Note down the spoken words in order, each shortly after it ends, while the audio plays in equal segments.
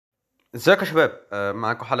ازيك يا شباب،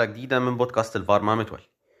 معاكم حلقة جديدة من بودكاست الفار مع متولي.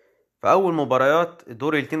 في أول مباريات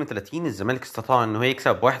دوري 32 الزمالك استطاع إنه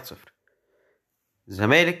يكسب 1-0.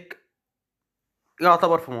 الزمالك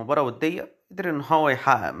يعتبر في مباراة ودية قدر إن هو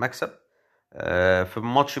يحقق مكسب. في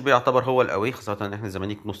الماتش بيعتبر هو القوي، خاصة إن إحنا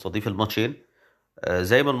الزمالك مستضيف الماتشين.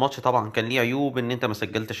 زي ما الماتش طبعا كان ليه عيوب إن أنت ما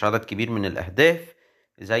سجلتش عدد كبير من الأهداف،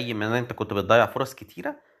 زي ما أنت كنت بتضيع فرص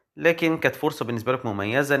كتيرة. لكن كانت فرصة بالنسبة لك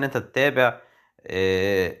مميزة إن أنت تتابع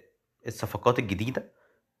آه، الصفقات الجديدة.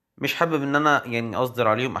 مش حابب ان انا يعني اصدر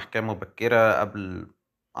عليهم احكام مبكرة قبل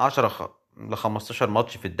 10 ل 15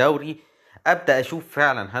 ماتش في الدوري. ابدا اشوف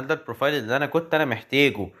فعلا هل ده البروفايل اللي انا كنت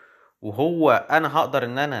محتاجه، وهو انا هقدر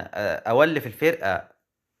ان انا اولف الفرقة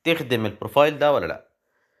تخدم البروفايل ده ولا لا.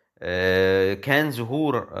 كان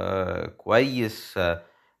ظهور كويس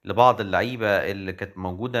لبعض اللعيبة اللي كانت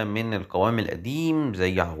موجودة من القوام القديم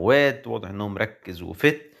زي عواد، واضح انه مركز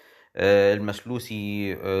وفت.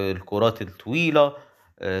 المسلوسي، الكرات الطويلة.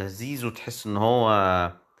 زيزو تحس ان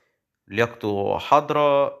هو لياقته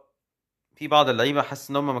حاضرة. في بعض اللعيبة حاسس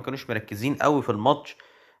ان هم ما كانوش مركزين قوي في الماتش،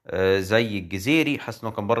 زي الجزيري حاسس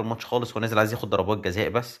انه كان بره الماتش خالص ونازل عايز ياخد ضربات جزاء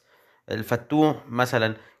بس. الفتوح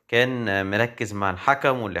مثلا كان مركز مع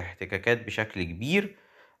الحكم والاحتكاكات بشكل كبير.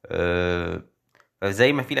 آه،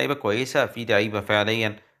 فزي ما في لعيبة كويسة، في لعيبة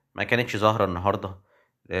فعليا ما كانتش ظاهرة النهاردة.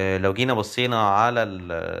 لو جينا بصينا على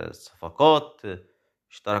الصفقات،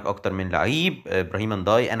 اشترك اكتر من لعيب. ابراهيم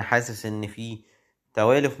انداي انا حاسس ان في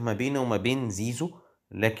توالف ما بينه وما بين زيزو،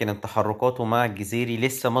 لكن تحركاته مع الجزيري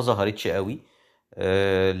لسه ما ظهرتش قوي.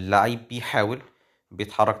 اللعيب بيحاول،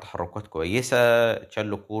 بيتحرك تحركات كويسة.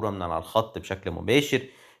 تشال كورة من على الخط بشكل مباشر،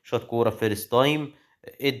 شوت كورة فيرست تايم،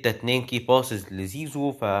 ادى 2 كي باسز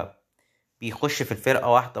لزيزو، فبيخش في الفرقة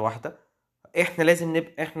واحدة واحدة. احنا لازم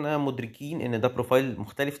نبقى احنا مدركين ان ده بروفايل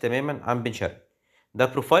مختلف تماما عن بن شرقي. ده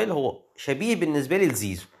بروفايل هو شبيه بالنسبه لي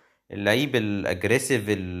لزيزو، اللعيب الاجريسيف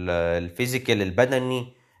الفيزيكال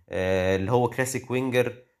البدني، اللي هو كلاسيك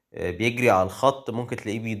وينجر. بيجري على الخط، ممكن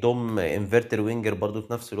تلاقيه بيضم انفرتر وينجر برضو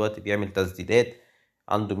في نفس الوقت بيعمل تسديدات.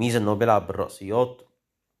 عنده ميزه ان هو بيلعب بالرأسيات.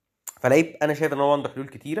 فلعيب انا شايف ان هو عنده حلول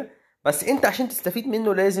كتيره، بس انت عشان تستفيد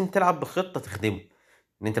منه لازم تلعب بخطه تخدمه.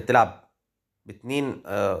 ان انت بتلعب باتنين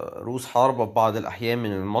رؤوس حربة في بعض الأحيان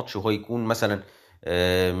من الماتش، وهو يكون مثلا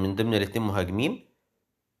من ضمن الاتنين مهاجمين.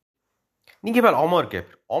 نيجي بقى لعمر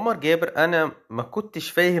جابر. عمر جابر أنا ما كنتش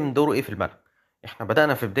فاهم دوره إيه في الملعب. إحنا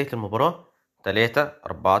بدأنا في بداية المباراة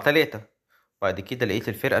 3-4-3، بعد كده لقيت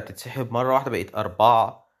الفرقة بتتسحب مرة واحدة بقيت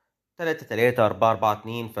 4-3-3،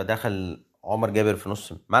 4-4-2. فدخل عمر جابر في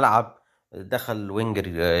نص الملعب، دخل وينجر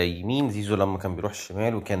يمين زيزو لما كان بيروح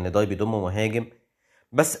الشمال، وكان نداي بيضم مهاجم.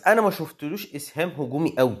 بس انا ما شفتلوش اسهام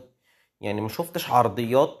هجومي قوي. يعني ما شفتش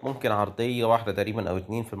عرضيات، ممكن عرضية واحدة تقريبا او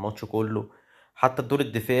اتنين في الماتش كله. حتى الدور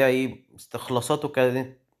الدفاعي استخلاصاته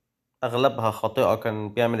كانت اغلبها خاطئة،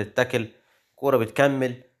 كان بيعمل التاكل، كورة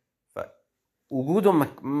بتكمل. فوجوده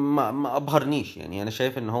ما ابهرنيش. يعني انا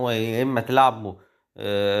شايف ان هو يا اما تلعبه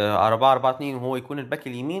 4-4-2 وهو يكون الباك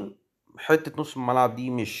اليمين. حتة نص الملعب دي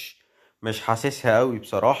مش حاسسها قوي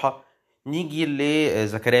بصراحة. نيجي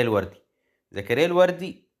لزكريا الوردي. زكريا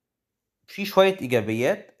الوردي في شوية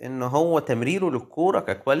إيجابيات، إن هو تمريره للكورة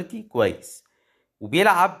ككواليتي كويس،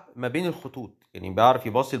 وبيلعب ما بين الخطوط. يعني بيعرف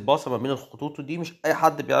يباصي الباصة ما بين الخطوط، ودي مش أي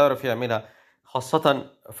حد بيعرف يعملها،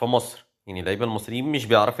 خاصة في مصر. يعني اللعيبة المصريين مش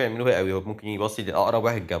بيعرفوا يعملوها قوي، هو ممكن يباصي لأقرب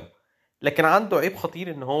واحد جنبه. لكن عنده عيب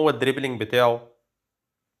خطير إن هو الدريبلينج بتاعه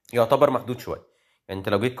يعتبر محدود شوية. يعني أنت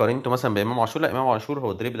لو جيت قارنته مثلا بإمام عاشور، لا إمام عاشور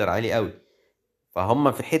هو دريبلر عالي قوي.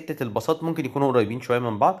 فهم في حتة الباصات ممكن يكونوا قريبين شوية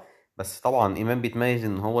من بعض. بس طبعا إمام بيتميز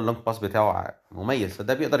إن هو اللونج باس بتاعه مميز،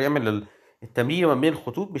 فده بيقدر يعمل التمرير ما بين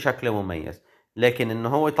الخطوط بشكل مميز. لكن إن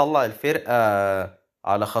هو يطلع الفرقة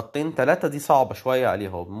على خطين ثلاثة دي صعبة شوية عليه،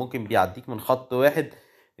 هو ممكن بيعديك من خط واحد.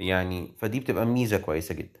 يعني فدي بتبقى ميزة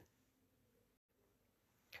كويسة جدا.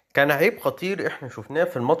 كان عيب خطير احنا شفناه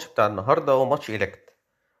في الماتش بتاع النهاردة، هو ماتش إيلكت.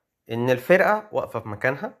 إن الفرقة واقفة في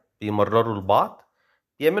مكانها، بيمرروا لبعض،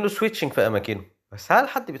 يعملوا سويتشنج في اماكنهم. بس هل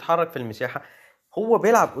حد بيتحرك في المساحه؟ هو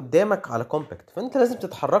بيلعب قدامك على كومباكت، فانت لازم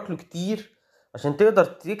تتحرك له كتير عشان تقدر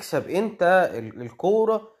تكسب انت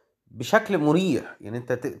الكوره بشكل مريح. يعني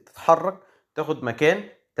انت تتحرك، تاخد مكان،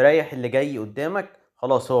 تريح اللي جاي قدامك.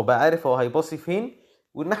 خلاص هو بقى عارف هو هيباصي فين،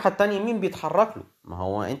 والناحيه التانية مين بيتحرك له. ما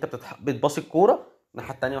هو انت بتباصي الكوره،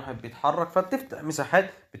 الناحيه التانية واحد بيتحرك، فبتفتح مساحات،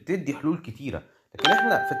 بتدي حلول كتيره. لكن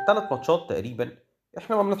احنا في ال3 ماتشات تقريبا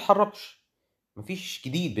احنا ما بنتحركش، مفيش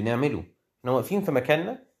جديد بنعمله. احنا واقفين في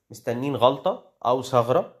مكاننا مستنين غلطة او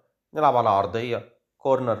ثغرة، نلعب على عرضية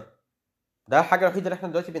كورنر. ده الحاجة الوحيدة اللي احنا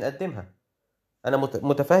دلوقتي بنقدمها. انا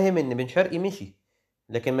متفهم ان بن شرقي مشي،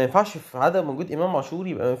 لكن ما ينفعش في عدم وجود امام عاشور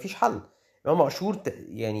يبقى مفيش حل. امام عاشور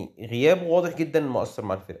يعني غيابه واضح جدا مؤثر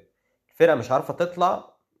مع الفرقه مش عارفه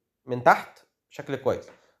تطلع من تحت بشكل كويس،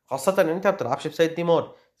 خاصه ان انت ما بتلعبش بسيد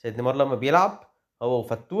نيمار. سيد نيمار لما بيلعب هو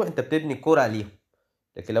وفتوح انت بتبني الكوره عليهم،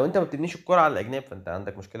 لكن لو انت ما بتبنيش الكوره على الاجناب فانت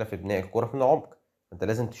عندك مشكله في بناء الكوره من العمق. انت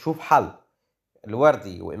لازم تشوف حل.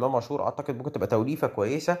 الوردي وامام عاشور اعتقد ممكن تبقى توليفه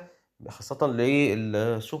كويسه، خاصه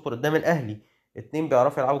للسوبر قدام الاهلي. اتنين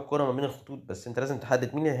بيعرفوا يلعبوا الكوره ما بين الخطوط، بس انت لازم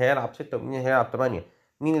تحدد مين اللي هيلعب 6 ومين اللي هيلعب 8،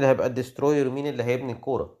 مين اللي هيبقى الديستروير ومين اللي هيبني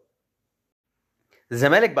الكوره.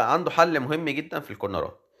 الزمالك بقى عنده حل مهم جدا في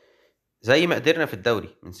الكورنرات، زي ما قدرنا في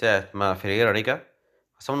الدوري من ساعه ما فيريرا رجع.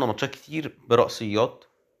 حسمنا ماتشات كتير برأسيات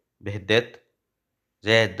بهدات،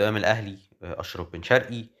 زي قدام الاهلي اشرف بن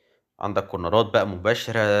شرقي. عندك كورنرات بقى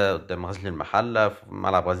مباشره قدام غزل المحله في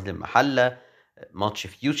ملعب غزل المحله. ماتش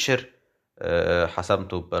فيوتشر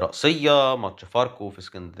حسمته برأسية. ماتش فاركو في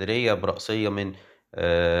اسكندرية برأسية من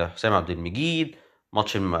حسام عبد المجيد.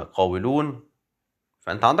 ماتش المقاولون.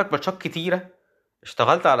 فانت عندك ماتشات كتيرة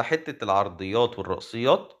اشتغلت على حتة العرضيات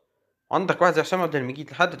والرأسيات، وعندك واحد زي حسام عبد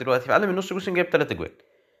المجيد لحد دلوقتي في اقل من نص موسم جايب 3 جوان.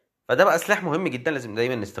 فده بقى سلاح مهم جدا لازم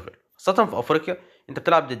دايما نستغله، خاصة في افريقيا انت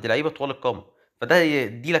بتلعب ضد لعيبة طوال القامة. فده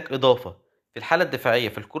يدي لك اضافة في الحالة الدفاعية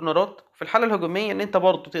في الكورنرات، وفي الحالة الهجومية ان انت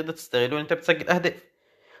برضه تقدر تستغله وان انت بتسجل اهداف.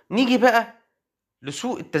 نيجي بقى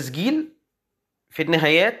لسوء التسجيل في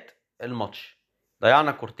النهايات الماتش.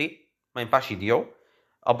 ضيعنا كورتين ما ينفعش يضيعوا،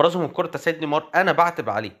 ابرزهم الكره سيد نيمار انا بعتب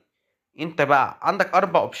عليه. انت بقى عندك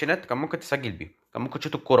 4 اوبشنات كان ممكن تسجل بيهم. كان ممكن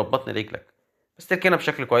تشوط الكوره ببطن رجلك بس تركنها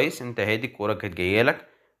بشكل كويس، انت هادي الكوره كانت جايه لك،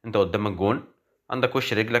 انت قدام الجون، عندك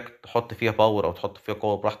وش رجلك تحط فيها باور او تحط فيها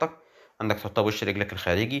قوه براحتك، عندك تحطها وش رجلك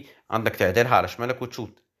الخارجي، عندك تعدلها على شمالك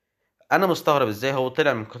وتشوت. انا مستغرب ازاي هو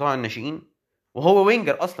طلع من قطاع الناشئين وهو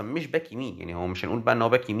وينجر اصلا مش باك يمين. يعني هو مش هنقول بقى ان هو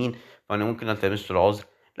باك يمين فانا ممكن التمس له العذر،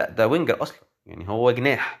 لا ده وينجر اصلا، يعني هو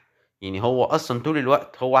جناح. يعني هو اصلا طول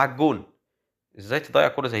الوقت هو على الجون. ازاي تضيع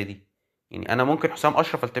كرة زي دي؟ يعني انا ممكن حسام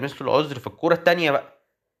اشرف التمس له العذر في الكرة التانية بقى.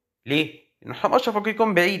 ليه؟ لان حسام اشرف ممكن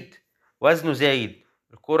يكون بعيد، وزنه زايد،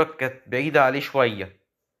 الكرة كانت بعيدة عليه شوية،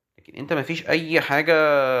 لكن انت مفيش اي حاجة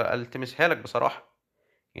التمسها لك بصراحة.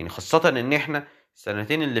 يعني خاصة ان احنا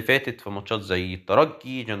السنتين اللي فاتت في ماتشات زي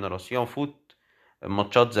الترجي جنراسيون فوت،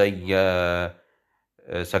 ماتشات زي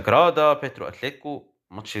ساجرادا بيترو اتلتيكو،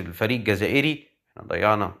 ماتش الفريق الجزائري، احنا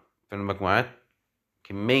ضيعنا في المجموعات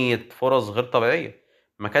كمية فرص غير طبيعية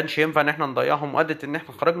ما كانش ينفع ان احنا نضيعهم، وادت ان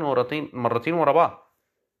احنا خرجنا مرتين ورا بعض.